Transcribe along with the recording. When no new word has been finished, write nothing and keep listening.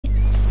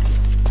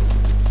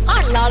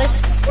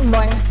Good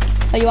morning.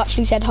 Oh, you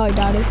actually said hi,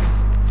 Daddy.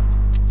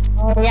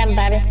 Oh, yeah,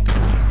 Daddy.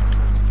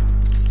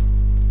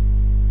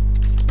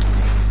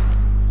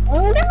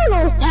 Oh, never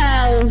those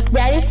cows,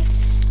 Daddy.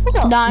 What's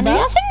up, Daddy, bro?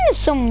 I think there's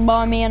someone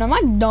by me and I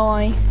might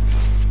die.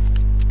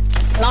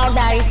 No,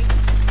 Daddy.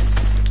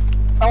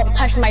 Don't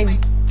touch my...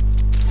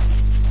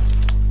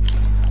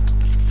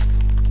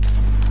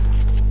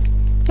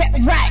 Get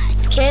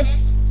wrecked, kid.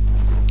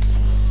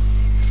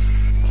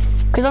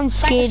 Cause I'm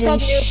scared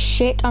Thanks, as you.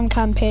 shit, I'm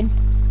camping.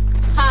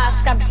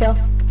 Ha, scab kill.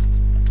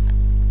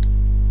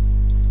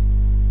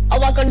 Oh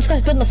my god, this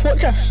guy's building a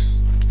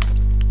fortress.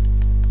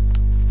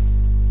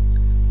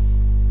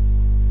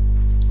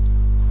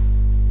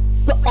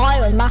 But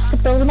I'm a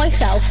massive builder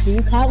myself, so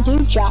you can't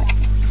do jack.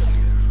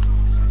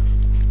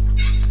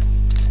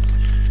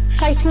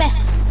 Fight me.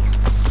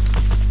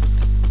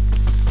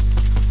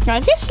 Now,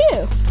 is this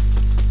you?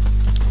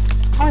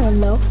 I don't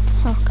know.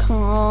 Oh,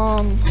 come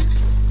on.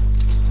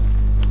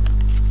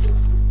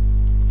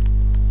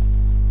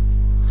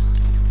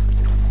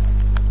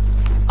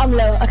 I'm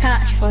low, I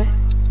can't actually fight.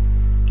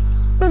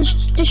 Bro,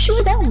 just shoot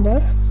it down,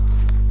 bro.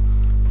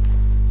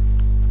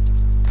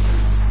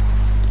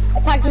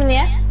 Attack him in the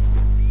air.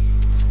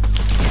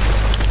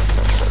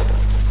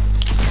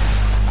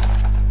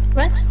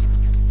 Right?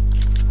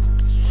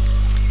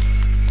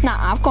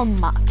 Nah, I've got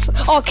mats.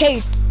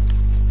 Okay.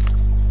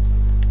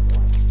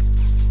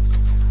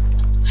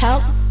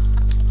 Help.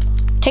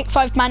 Take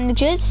 5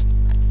 bandages.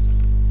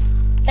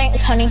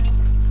 Thanks, honey.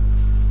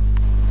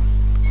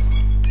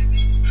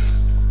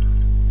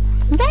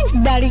 Thanks,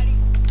 daddy.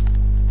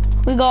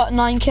 We got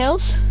 9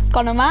 kills.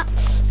 Got a max.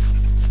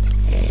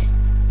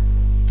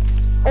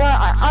 Well,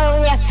 I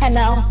only have 10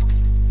 now.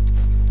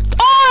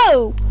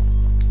 Oh!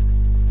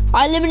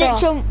 I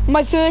eliminated What?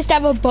 my first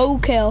ever bow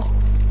kill.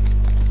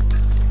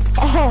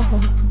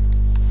 Oh.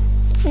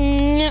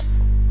 Mm.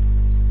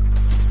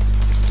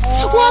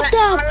 What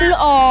the?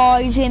 Oh,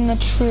 he's in the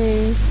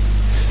tree.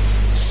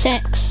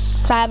 6,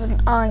 7,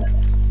 8,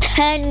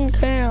 10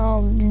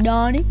 kills.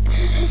 Done.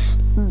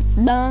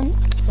 Done.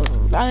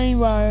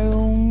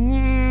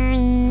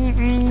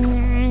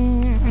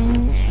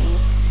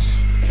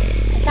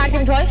 Attack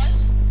him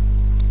twice.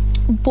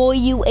 Boy,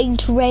 you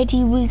ain't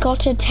ready. We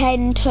got a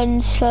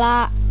 10-ton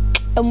slack,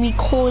 and we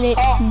call it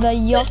the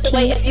It's the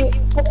weight of Yachty. you.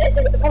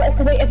 It's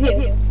the weight of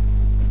you.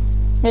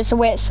 It's the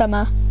way it's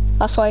summer.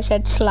 That's why I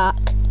said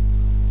slack.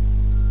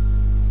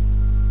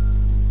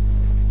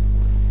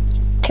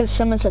 Cause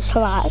summer's a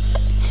slag.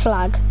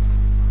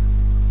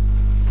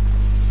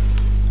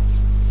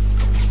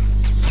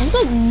 There's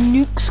like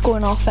nukes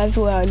going off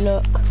everywhere I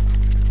look.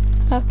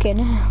 Okay,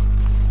 now.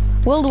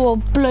 World War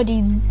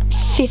bloody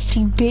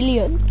 50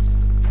 billion.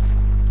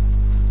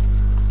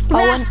 I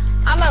want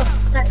ammo.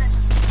 Next.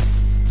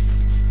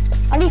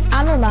 I need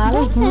ammo, man. I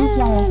need booze,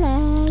 man.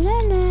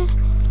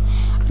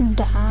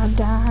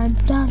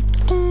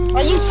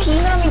 Are you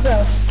teaming on me, bro?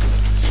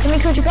 How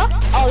many kills you got?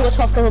 Oh, we got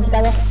 12 kills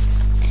together.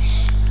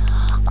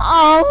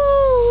 Oh,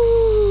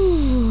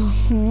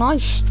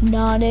 nice,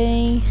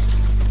 Daddy.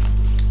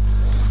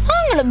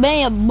 I'm gonna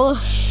be a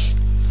bush.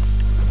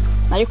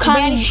 Now you can't.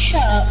 Daddy,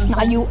 shut up.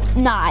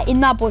 Nah, in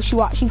that bush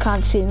you actually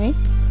can't see me.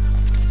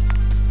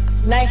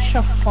 Nice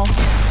shuffle.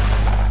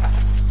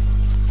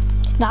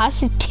 Nah,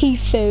 that's a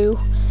Tifu.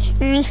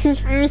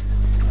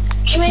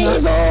 Come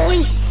here,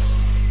 boy.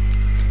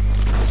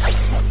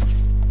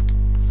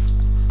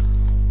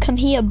 Come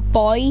here,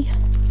 boy.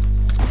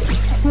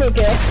 We're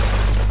good.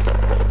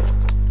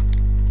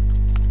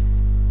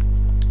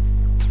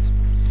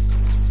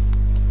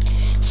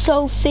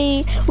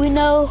 Sophie, we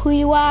know who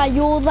you are.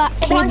 You're that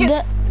kid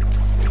that...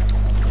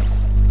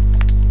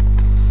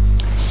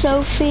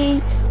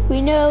 Sophie,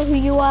 we know who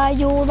you are.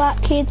 You're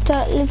that kid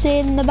that lives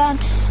in the band.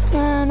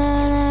 Na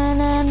na na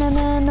na na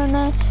na na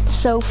na.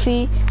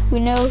 Sophie, we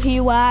know who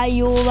you are.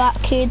 You're that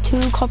kid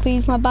who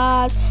copies my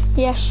bars.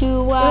 Yes,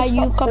 you are.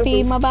 You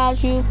copy my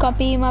bars. You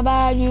copy my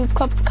bars. You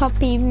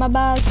copy my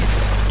bars.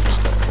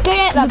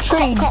 Get at the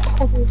tree,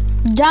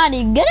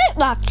 Daddy. Get at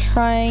that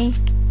tree.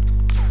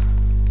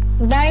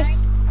 Daddy.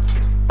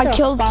 I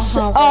killed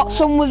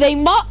someone with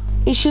aimbot.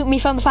 He shoot me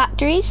from the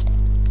factories.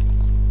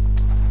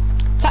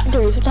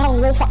 Factories? What the hell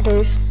are all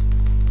factories?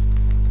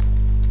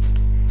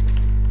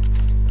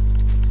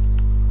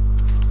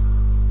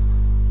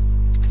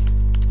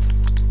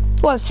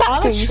 Well,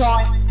 factories. I'm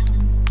gonna try.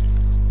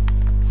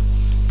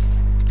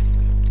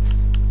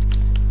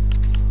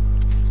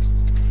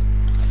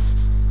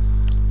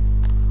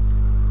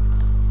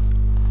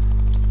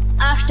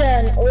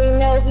 Ashton, we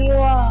know who you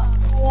are.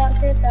 That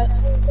kid that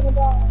who's gonna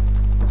die.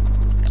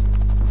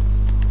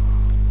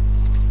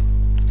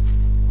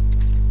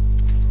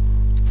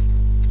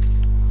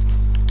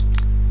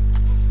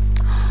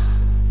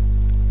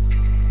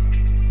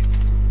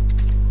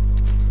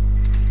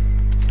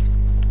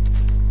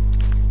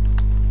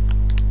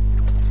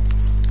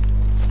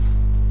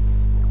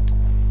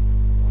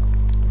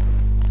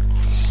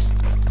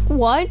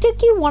 Why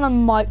did you want a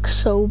mic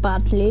so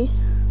badly?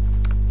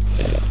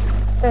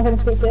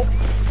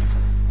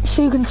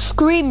 So you can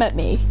scream at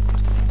me.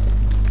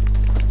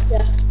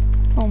 Yeah.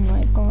 Oh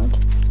my god.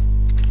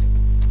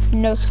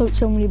 No scope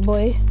somebody,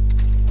 boy.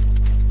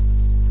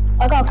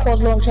 I got a quad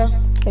launcher.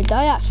 Did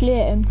I actually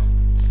hit him?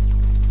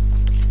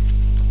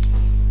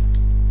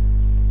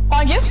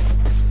 Find you?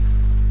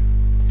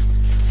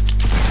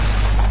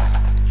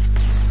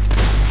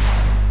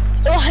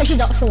 Oh, I should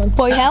knock someone.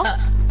 Boy, hell.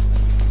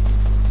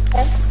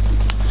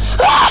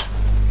 Ah!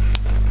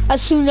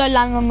 As soon as I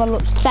land on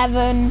the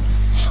 7.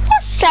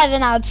 What's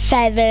 7 out of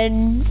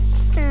 7?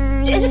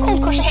 Is it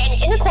called crusher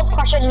hitting? Is it called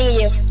crusher near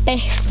you?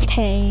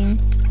 15.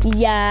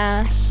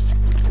 Yes.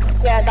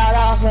 Yeah,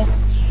 that was me.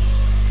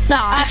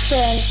 Nah,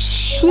 Ashton.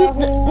 Shoot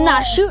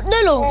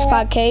the launch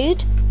pad,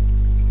 Cade.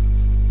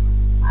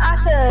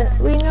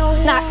 Ashton, we know.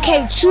 Nah,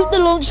 Cade, shoot the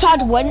launch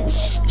pad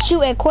once.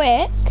 Shoot it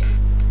quick.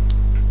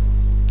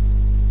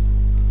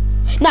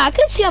 Nah, I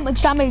can see how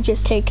much damage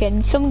it's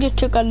taken. Someone just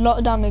took a lot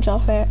of damage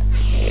off it.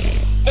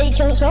 8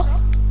 kills up.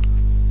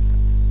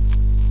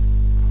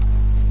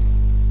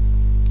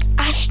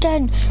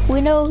 Ashton,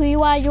 we know who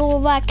you are. You're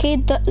that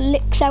kid that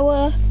licks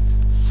our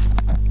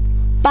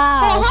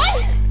bow. Oh,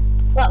 hi!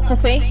 What, for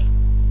free?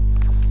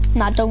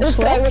 Nah, don't This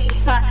swear. guy was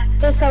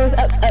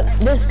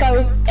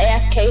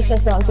AFK, so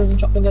that's why I'm giving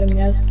chocolate good in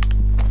my eyes.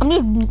 I'm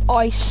just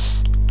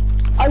ice.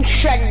 I'm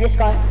shredding this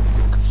guy.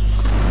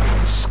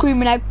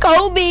 Screaming out,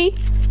 Kobe!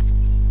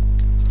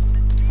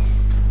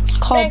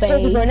 Kobe.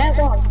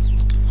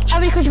 How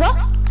many could you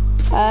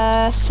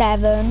got?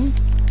 7.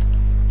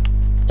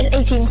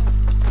 It's 18.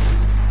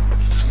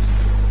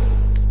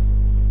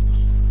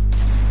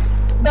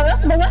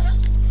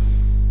 Bonus?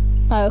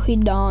 Oh, he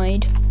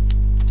died.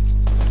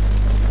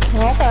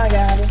 Oh my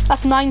god.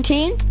 That's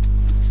 19.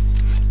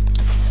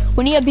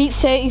 We need to beat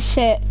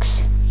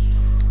 36.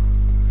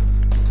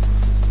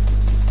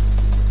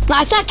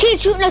 Nah, it's that kid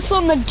shooting us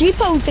from the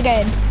depots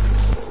again.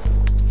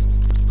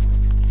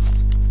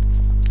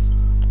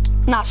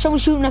 Nah,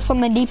 someone's shooting us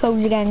from the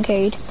depots again,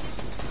 Cade.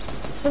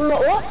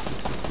 What?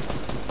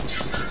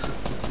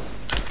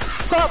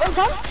 Go up on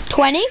top?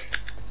 20.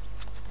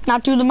 Now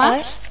do the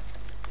math.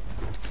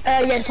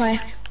 Yeah, 20.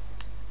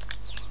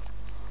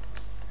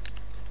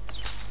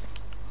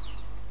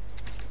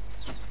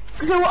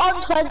 So we're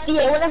on 20,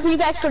 yeah, whenever you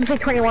guys start to say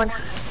 21.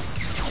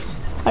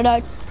 I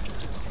died.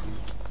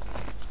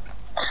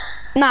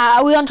 Nah,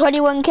 are we on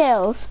 21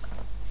 kills?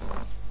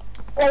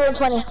 Yeah, we're on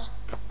 20.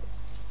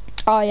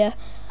 Oh, yeah.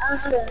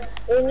 Ashton,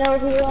 we know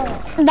who you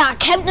are. Nah,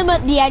 count them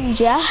at the end,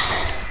 yeah?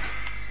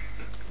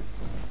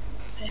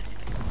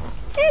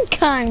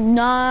 Okay,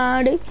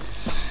 naughty.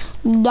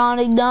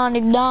 Donnie.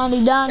 I'll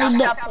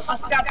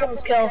scrap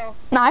someone's kill.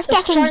 Nah, if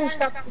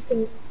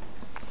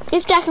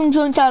Declan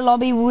joins our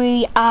lobby,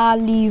 we are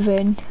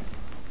leaving.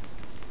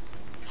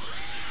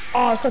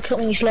 Oh, it's gonna kill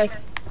me, you slag.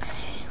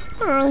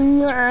 We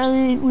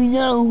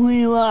know who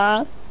you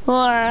are. We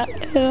know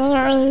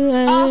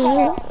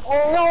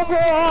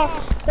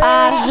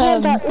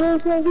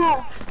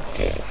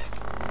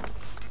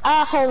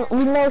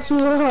who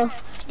you are.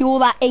 You're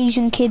that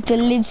Asian kid that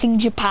lives in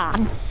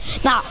Japan.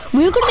 Now,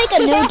 we were going to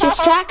make a notice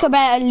track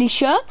about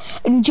Alicia,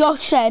 and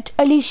Josh said,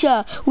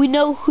 Alicia, we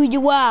know who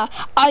you are.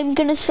 I'm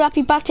going to slap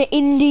you back to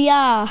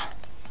India.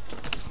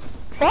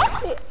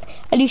 What?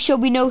 Alicia,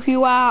 we know who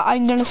you are.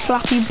 I'm going to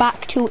slap you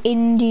back to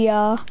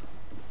India.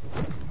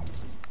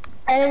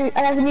 I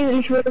never knew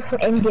Alicia was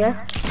from India.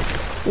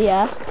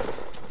 Yeah.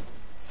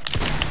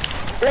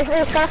 Let's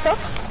go stuff.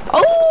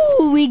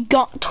 Oh, we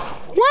got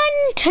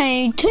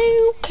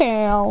 22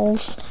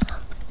 kills.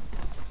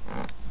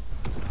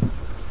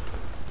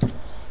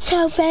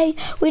 Sophie,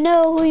 we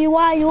know who you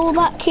are. You're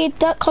that kid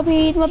that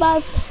copied my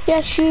buzz.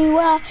 Yes, you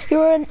are.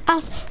 You're an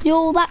ass.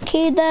 You're that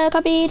kid that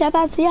copied my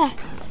buzz. Yeah.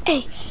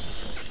 Hey,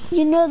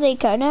 you know they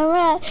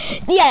gonna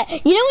yeah,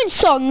 you know in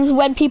songs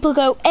when people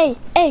go, hey,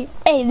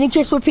 they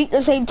just repeat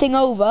the same thing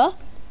over?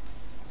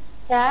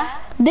 Yeah?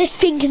 They're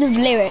thinking of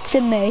lyrics,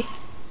 aren't they?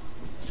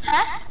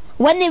 Huh?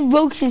 When they're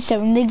roasting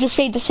someone, they just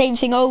say the same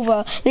thing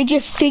over. They're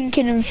just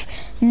thinking of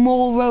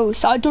more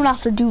roast. I don't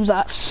have to do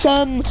that.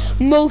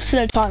 Most of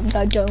the times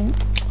I don't.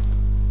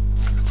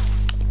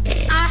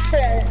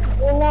 Ashton,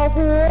 we know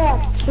who you are.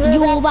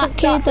 You're that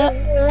kid that...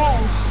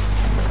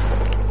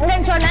 I'm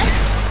going to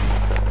next.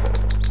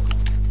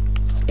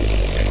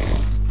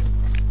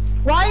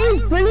 Why are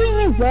you bullying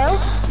me, bro?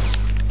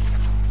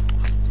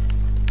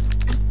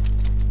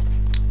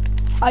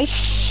 I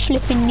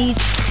flipping need...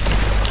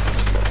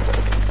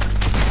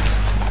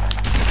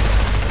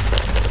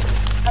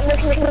 I'm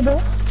looking at the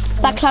door.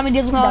 That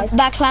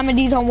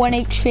calamity's on 1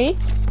 HP.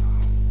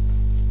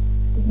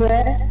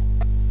 Bruh.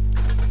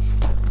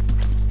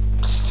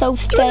 So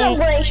She's on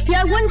 1 fake. HP, I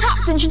have 1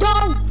 tap and she's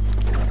gone.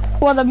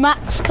 Well, the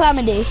max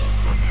calamity.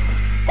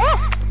 Yeah.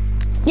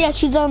 Yeah,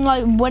 she's on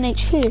like 1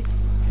 HP.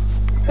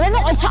 No,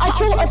 I didn't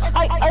kill her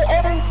like.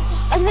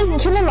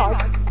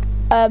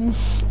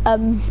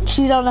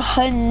 She's on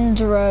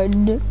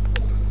 100.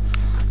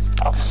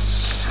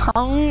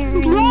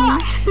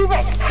 What? You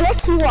bet click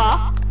you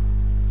are.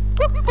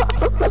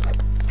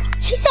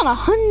 She's on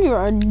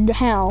 100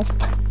 health.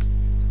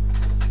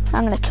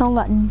 I'm gonna kill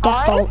that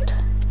default.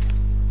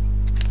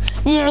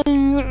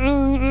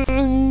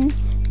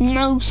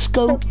 no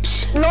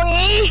scopes.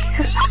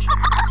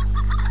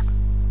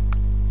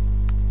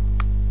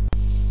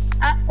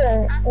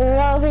 After,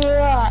 wherever you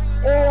are,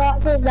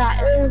 what is that?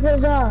 Who's the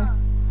girl?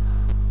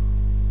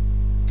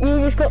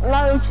 You just got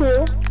married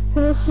to?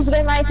 Who's you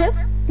get married to?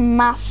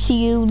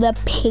 Matthew the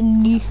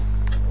pig.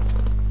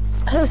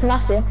 Who's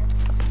Matthew?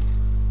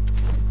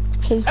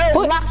 His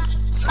Oh,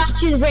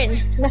 Matthew's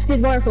Bryn.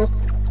 Matthew's Borisals.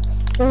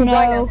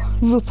 No,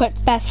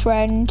 Rupert's best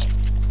friend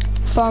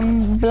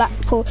from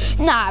Blackpool.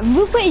 Nah,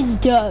 Rupert is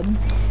dumb.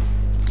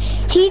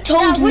 He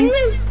told me.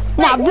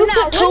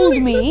 Rupert told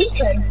me.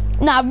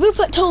 Nah,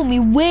 Rupert told me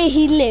where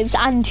he lives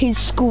and his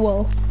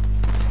school.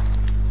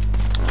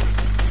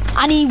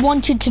 And he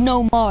wanted to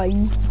know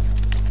mine.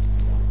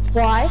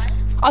 Why?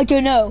 I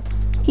don't know.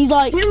 He's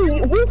like,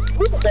 Who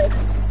this?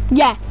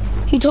 yeah.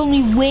 He told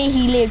me where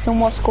he lives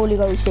and what school he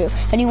goes to.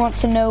 And he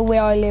wants to know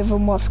where I live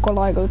and what school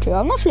I go to.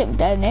 I'm not flipping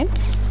down him.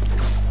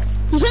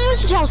 You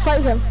should try to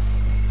fight him.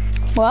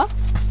 What?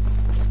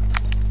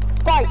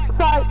 Fight.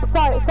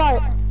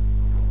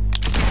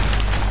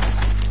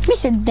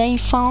 Mr.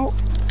 Default.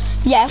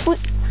 Yeah,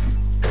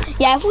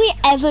 if we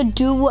ever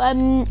do,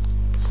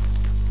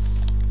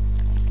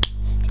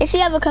 if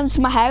he ever comes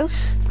to my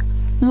house,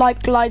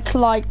 like,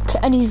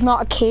 and he's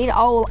not a kid,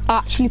 I'll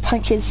actually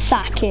punch his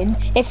sack in,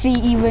 if he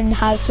even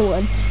has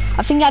one.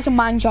 I think he has a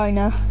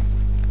mangina.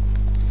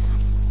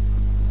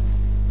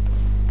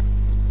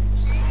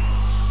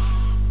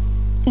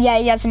 Yeah,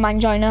 he has a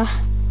mangina.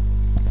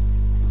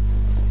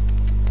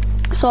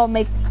 So I'll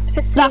make,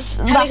 that's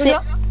it.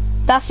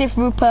 That's if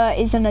Rupert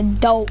is an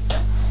adult.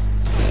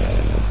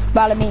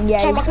 But I mean,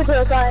 yeah. Come back into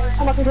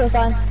the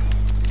sign.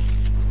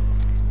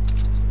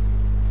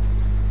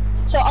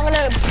 So I'm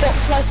gonna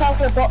box myself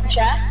in a box,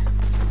 yeah?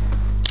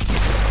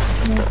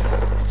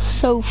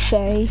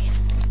 Sophie.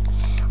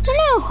 I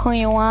know who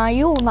you are.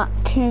 You're that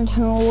kid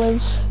who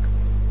lives.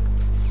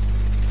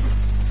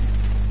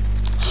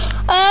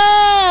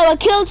 Oh, I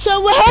killed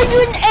someone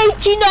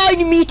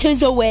 189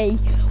 meters away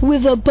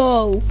with a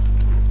bow.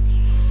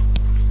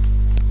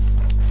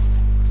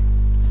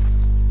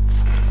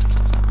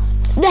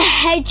 The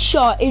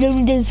headshot, it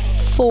only does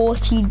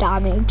 40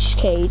 damage,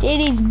 Cade.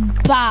 It is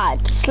bad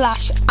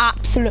 /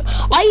 absolute.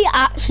 I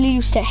actually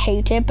used to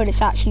hate it, but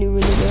it's actually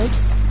really good.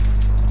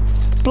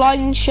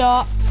 Blind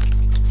shot.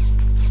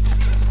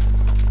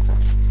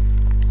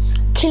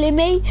 Killing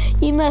me?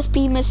 You must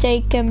be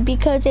mistaken,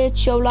 because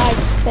it's your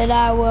life that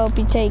I will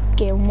be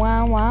taking.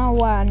 Wow,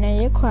 now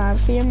you're crying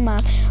for your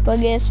mom. Well,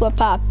 guess what,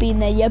 Poppy?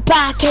 Now you're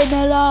back in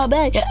the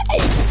lobby.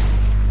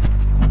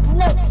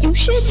 No, you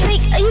should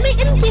make. Are you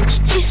making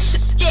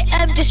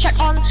distract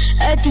on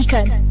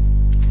Deacon?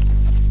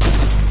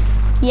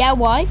 Yeah,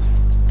 why?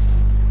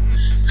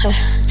 Do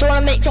you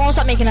want to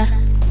start making her?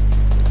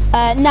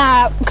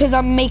 Nah, because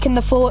I'm making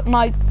the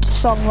Fortnite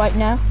song right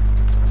now.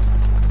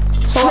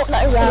 So,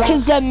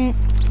 because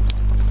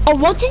oh,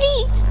 what did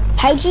he?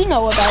 How do you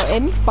know about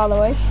him, by the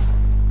way?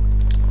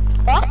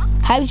 What?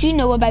 How do you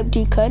know about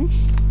Deacon?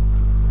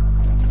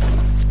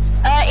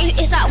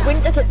 Is that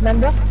winter?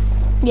 Remember?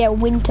 Yeah,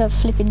 winter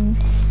flipping.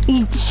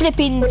 He's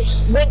flipping.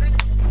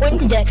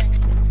 Winter dick.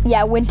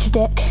 Yeah, winter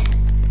dick.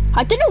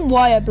 I don't know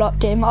why I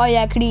blocked him. Oh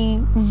yeah, cause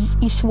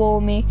he swore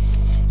me.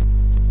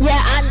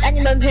 Yeah, and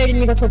your mum heard and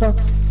you got told off.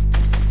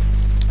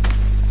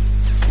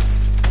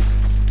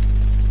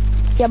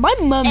 Yeah, my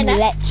mum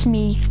lets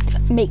me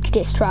make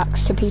diss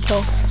tracks to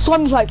people. So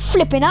I'm just like,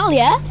 flipping hell,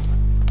 yeah?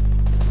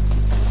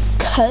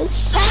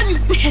 Cause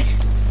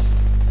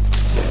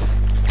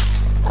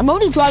I'm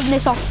only driving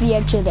this off the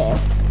edge of there.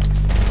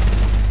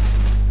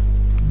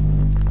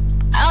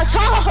 I'll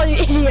tell you,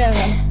 idiot.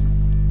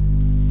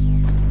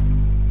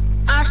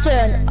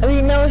 Ashton,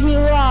 we know who you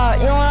are.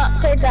 You wanna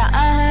take that?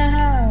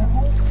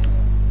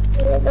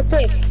 The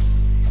pig.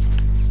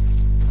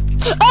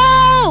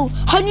 Oh!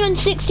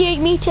 168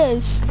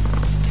 meters.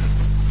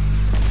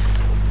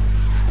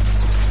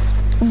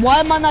 Why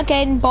am I not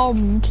getting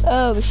bombed?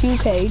 Oh, it's you,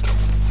 Cade.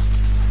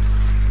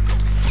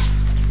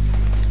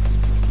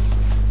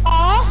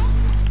 Aww.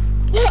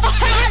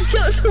 I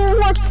killed so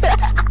much.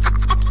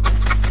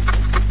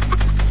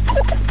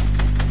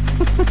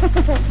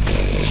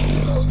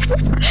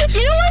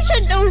 You know I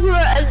sent over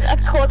a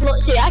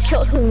coordinate here? I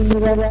killed someone.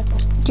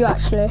 Do you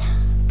actually?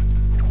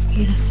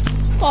 Yeah.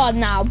 Oh,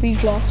 now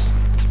we've lost.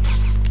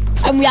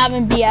 And we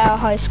haven't beat our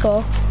high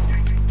score.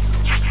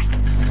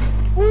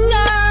 No!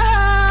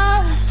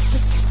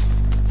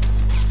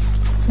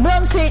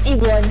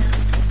 131.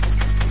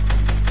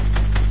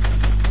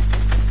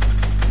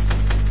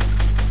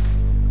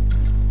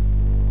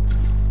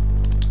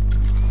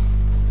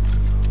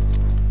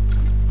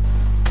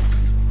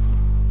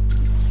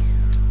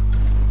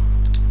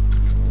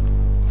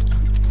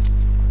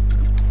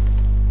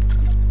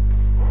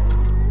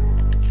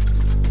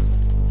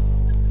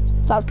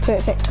 That's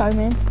perfect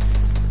timing.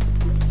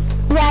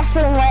 Yeah, so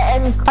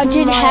I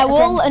did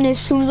howl, and as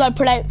soon as I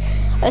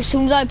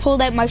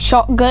pulled out my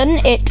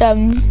shotgun, it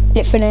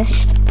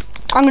finished.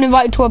 I'm gonna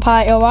invite you to a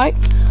party, alright?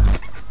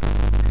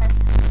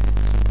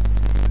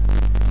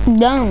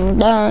 Dun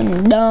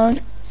dun dun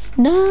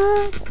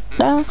dun.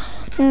 da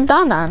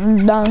da da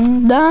da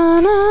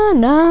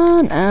da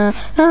da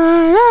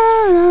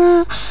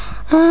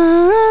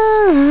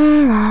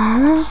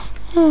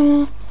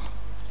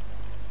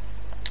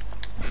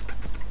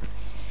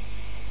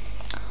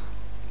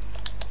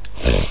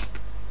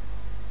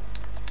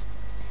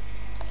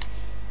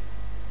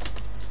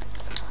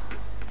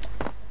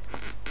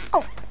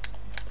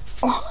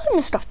Oh, hi,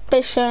 Mr.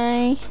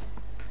 Fishy.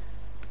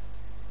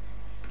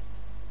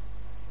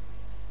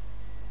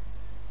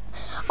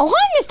 Oh,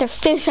 hi, Mr.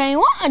 Fishy.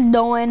 What are you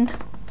doing?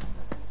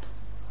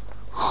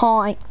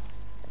 Hi.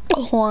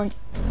 Hi.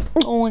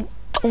 Hi.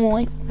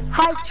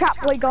 Hi,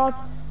 Chapley God.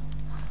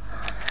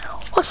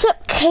 What's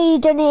up,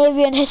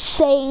 Cadenavian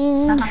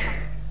Hussein?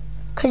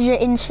 Cause you're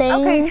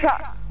insane.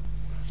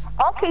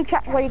 Okay,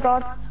 Chapley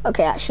God.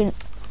 Okay, actually,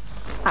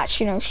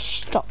 no,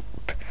 stop.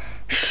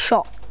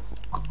 Shut.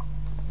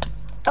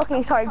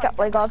 Okay, sorry,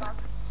 Chapley God.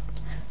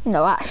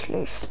 No,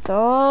 actually,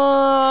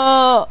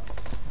 stop.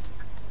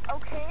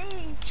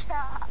 Okay,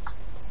 chat.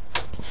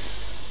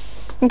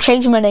 I'm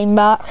changing my name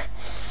back.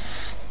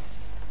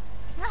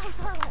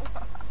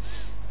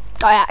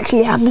 I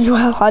actually am as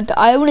well.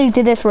 I only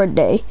did this for a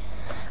day.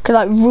 Cause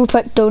like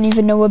Rupert don't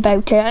even know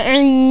about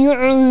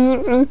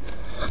it.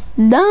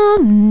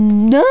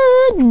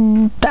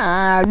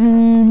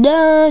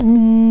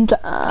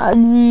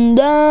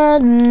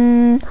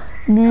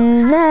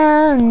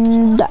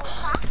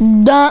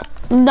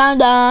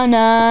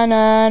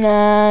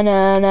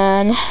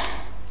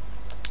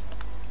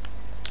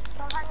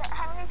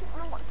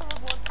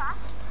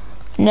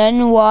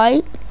 Then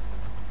why?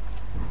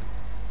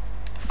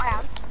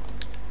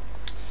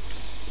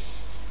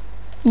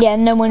 Yeah,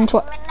 no one's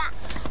watching.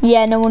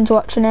 Yeah, no one's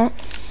watching it.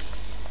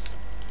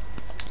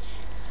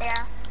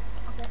 Yeah.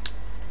 Okay.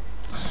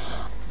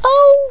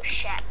 Oh,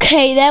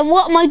 okay then.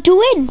 What am I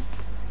doing?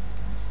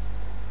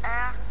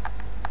 I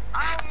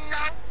don't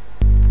know.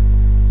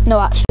 No,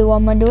 actually, what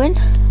am I doing?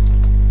 Okay,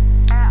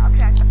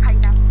 I can pay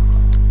now.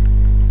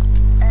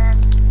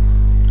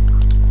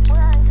 Well,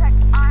 I'm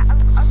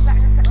back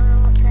in a second.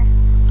 Okay.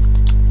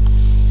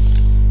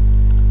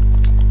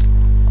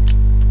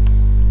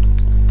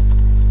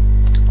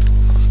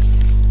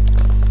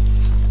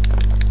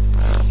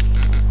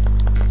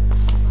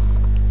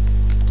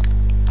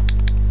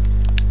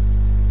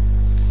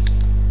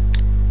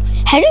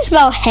 How do you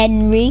spell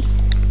Henry?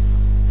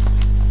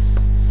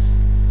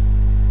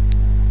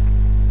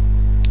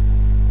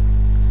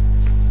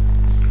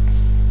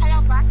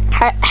 Hello, back.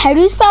 How do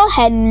you spell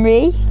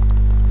Henry?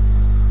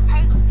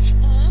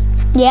 H-E-N.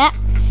 Yeah.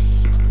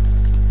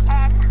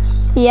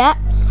 Yeah.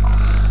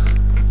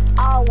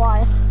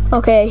 R-Y.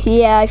 Okay,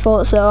 yeah, I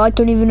thought so. I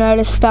don't even know how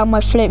to spell my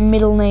flip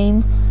middle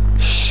name.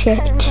 Shit.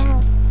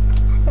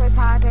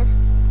 Retarded.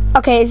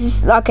 Okay,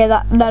 okay,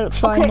 that looks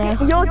fine Okay, now.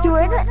 you're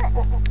doing it.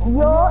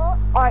 You are.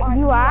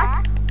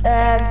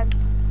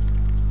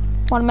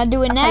 What am I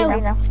doing now?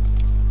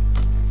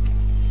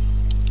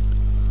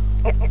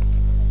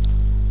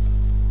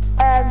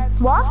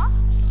 What?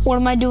 What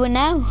am I doing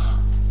now?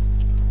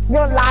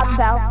 You're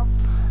Lambell.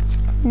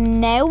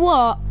 Now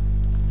what?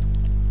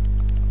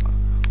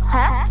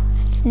 Huh?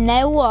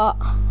 Now what?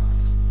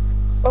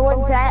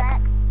 One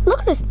sec. Look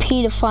at this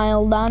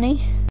pedophile,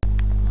 Danny.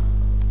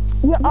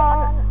 You're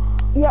on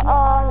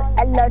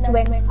a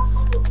Ludwig.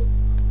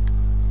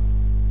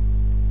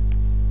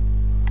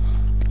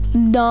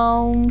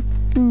 Down,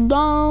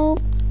 down,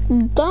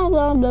 down,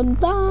 down, down,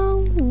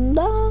 down,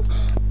 down.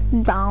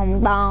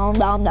 Down, down,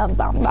 down, down,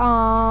 down, down, down,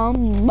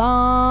 down,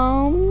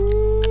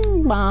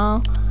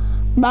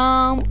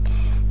 down.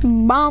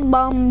 Bum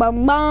bum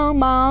bum bum bum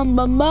bum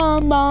bum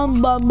bum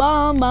bum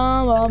bum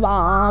bum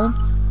bum.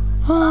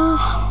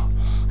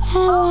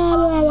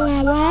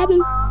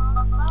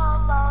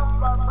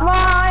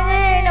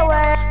 Running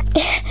away.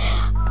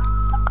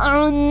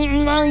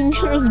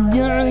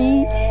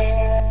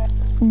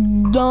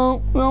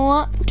 Don't know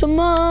what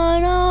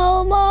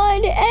tomorrow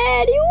might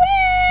anyway.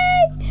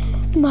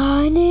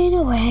 Mining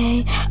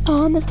away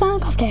on the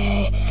flank of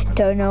day.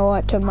 Don't know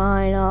what to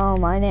mine, I'll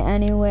mine it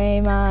anyway.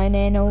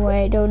 Mining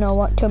away, don't know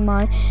what to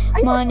mine.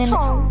 Mining.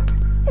 Are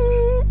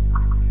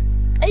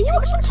you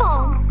watching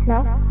Tom?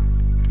 No.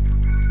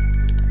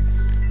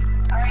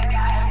 Alright,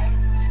 guys.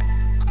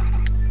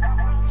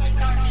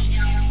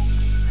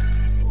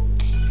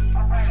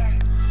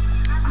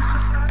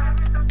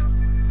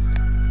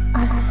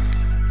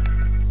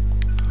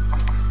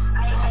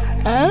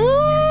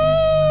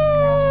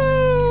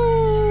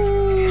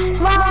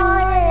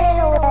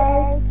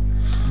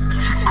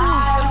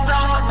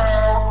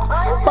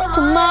 But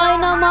to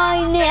mine, I'll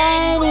mine it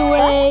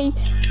anyway.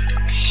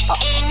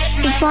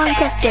 It's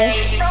Minecraft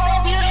Day. So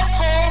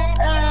beautiful.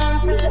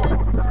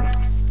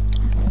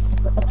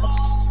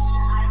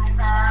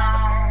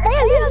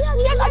 Hey,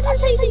 look, I can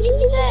say that you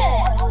did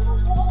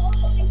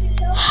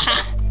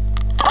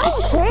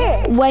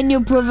it. When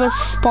your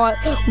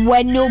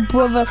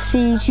brother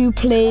sees you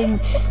playing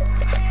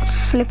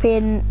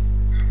flipping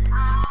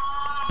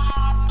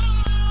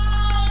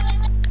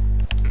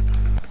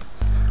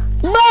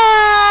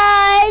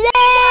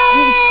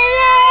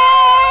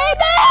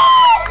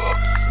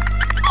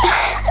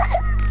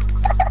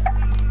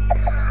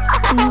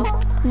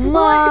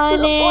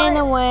running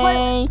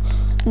away.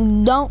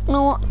 Don't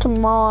know what to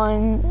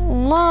mind.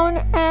 Love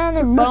and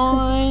a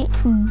boy.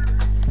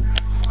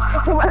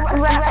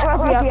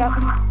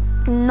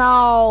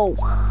 No.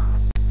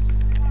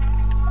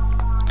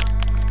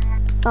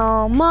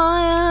 Oh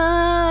my,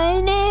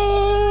 I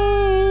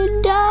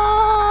need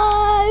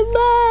diamonds.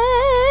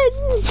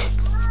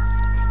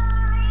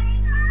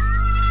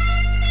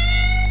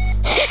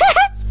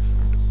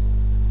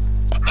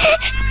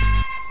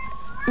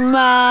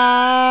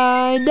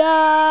 My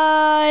diamonds.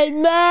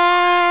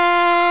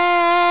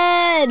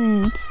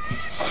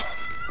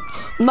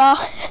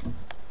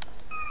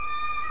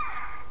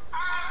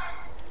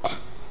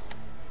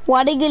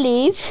 Why did you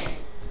leave?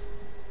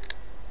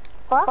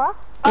 What?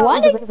 Why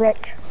did you leave,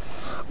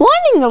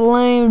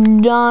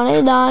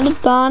 Donnie? I'm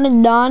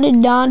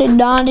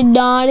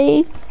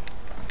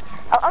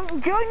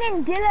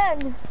joining Dylan.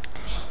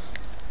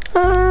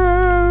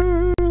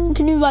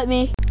 Can you invite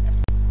me?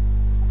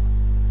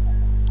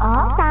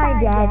 Hi,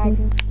 Daddy.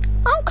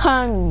 I'm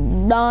kind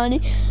of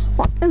Donnie.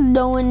 What I'm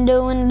doing, what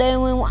I'm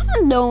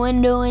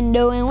doing, what I'm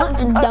doing.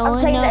 I'm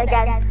playing it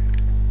again.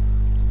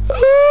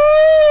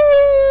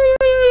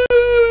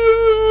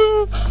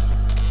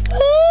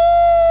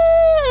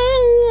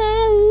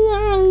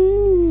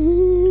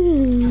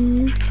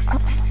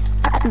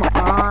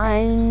 My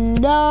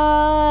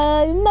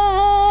diamond,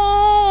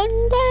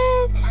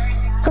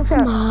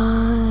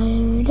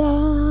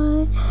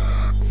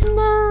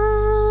 my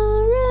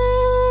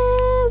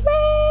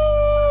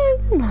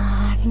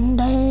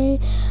diamond,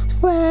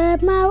 spread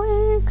my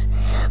wings,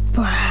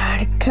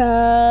 bright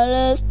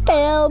colors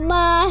fill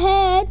my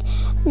head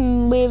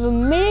with a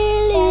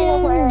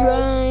million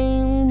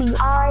dreams.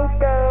 I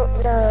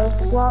don't know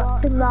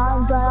what's in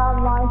mind, but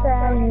I'm right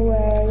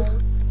anyway.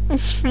 And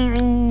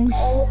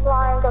you're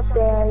flying up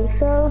there,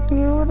 so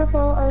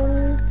beautiful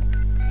and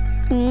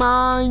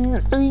Mine,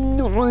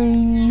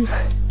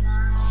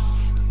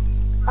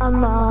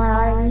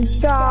 mine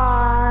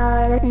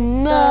died.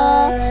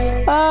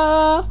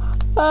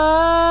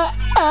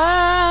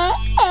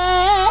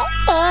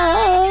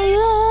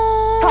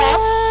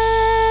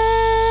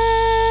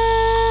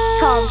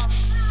 Tom.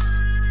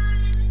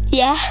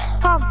 Yeah.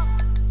 Tom,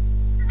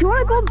 do you want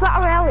to go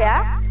battle royale,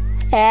 yeah?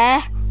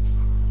 Yeah.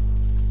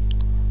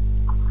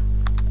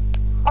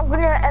 I'm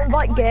gonna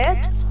invite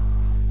Gert.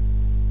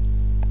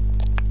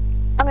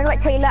 I'm gonna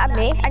invite Taylor and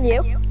me and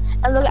you.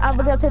 And I'm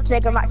gonna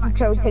take a match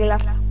control Taylor.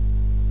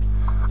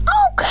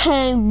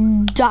 Okay,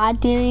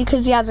 Daddy,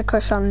 because he has a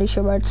crush on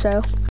Alicia Bird,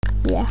 so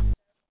yeah.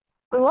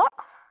 What?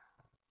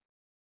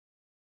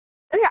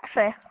 Who's that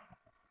say?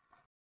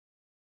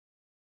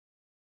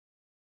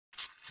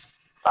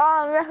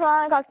 Oh, this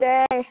one got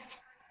day.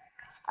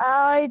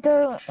 I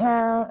don't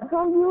know.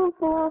 So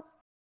beautiful.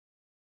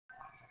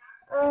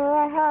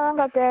 I haven't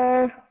got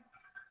there.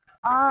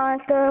 I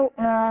don't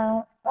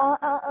know.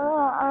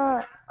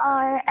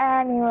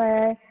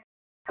 Anyway.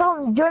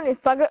 Tom, join me,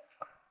 faggot.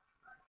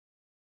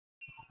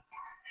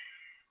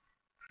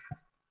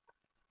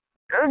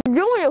 Join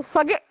me, you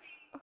faggot.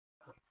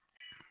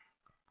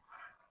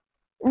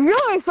 Join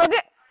me,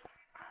 faggot.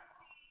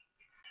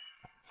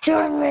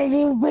 Join me,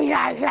 you be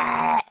like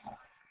that.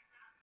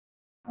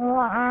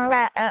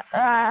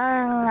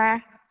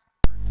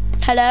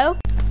 Hello?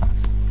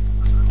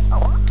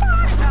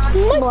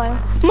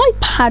 My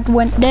pad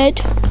went dead.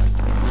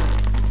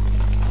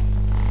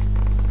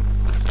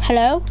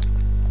 Hello?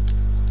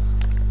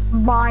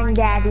 Mine,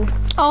 Daddy.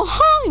 Oh,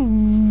 hi,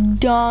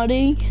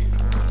 Daddy.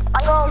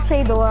 I'm gonna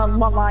see the world,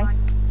 not mine.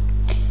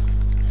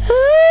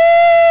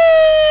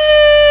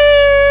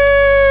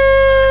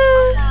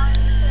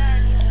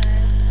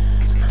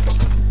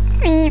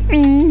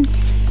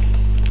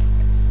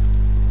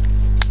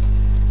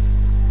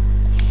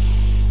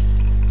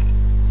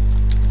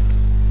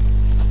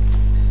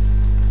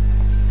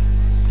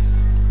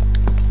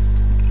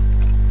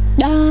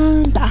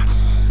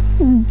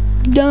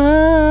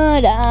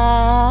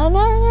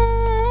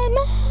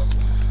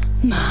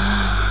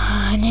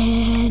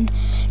 Morning,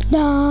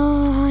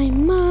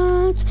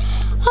 diamonds,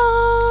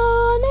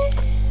 on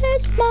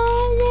it's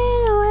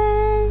morning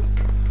away.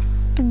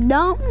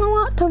 Don't know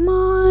what to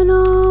mine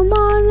or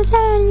mine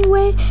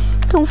anyway.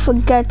 Don't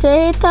forget to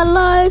hit the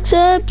like,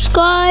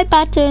 subscribe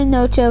button,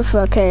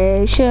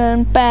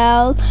 notification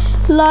bell,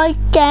 like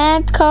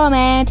and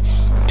comment.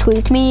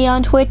 Tweet me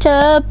on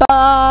Twitter.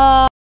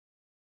 Bye.